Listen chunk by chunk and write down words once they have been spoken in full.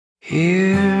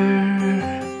Here,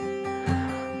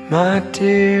 my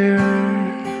dear,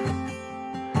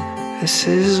 this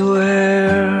is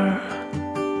where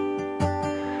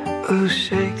we'll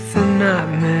shake the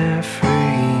nightmare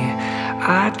free.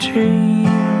 I dream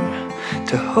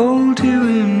to hold you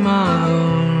in my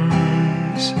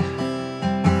arms.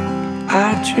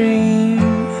 I dream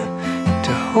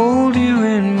to hold you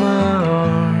in my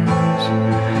arms,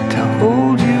 to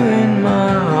hold you in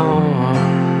my arms,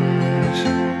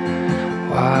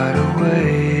 wide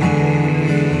awake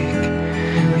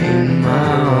in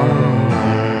my arms.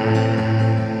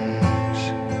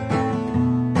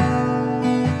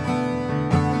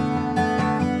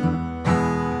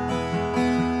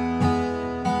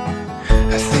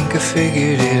 I think I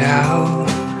figured it out.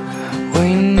 We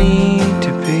need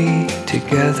to be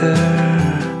together,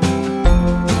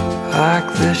 like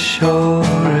the shore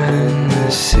and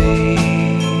the sea.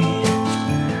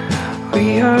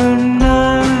 We are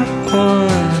not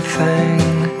one thing,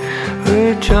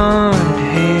 we're joined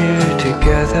here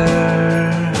together,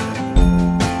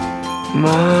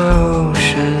 my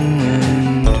ocean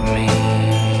and me.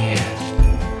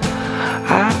 I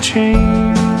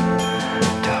dream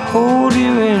to hold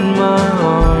you in my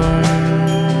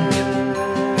arms.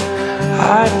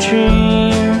 I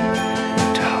dream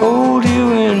to hold you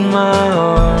in my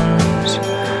arms,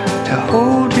 to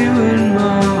hold you in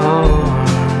my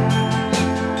arms,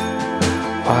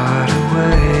 wide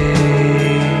awake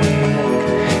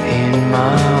in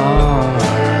my arms.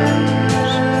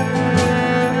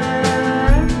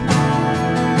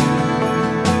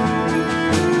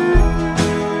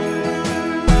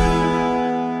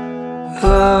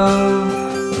 Love,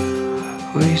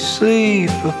 we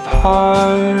sleep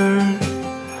apart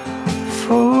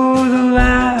for the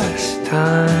last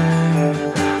time,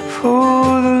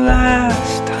 for the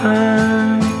last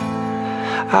time.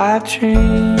 I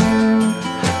dream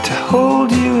to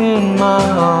hold you in my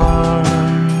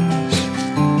arms.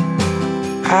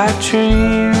 I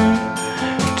dream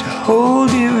to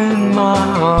hold you in my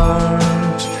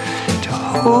arms, to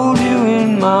hold you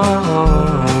in my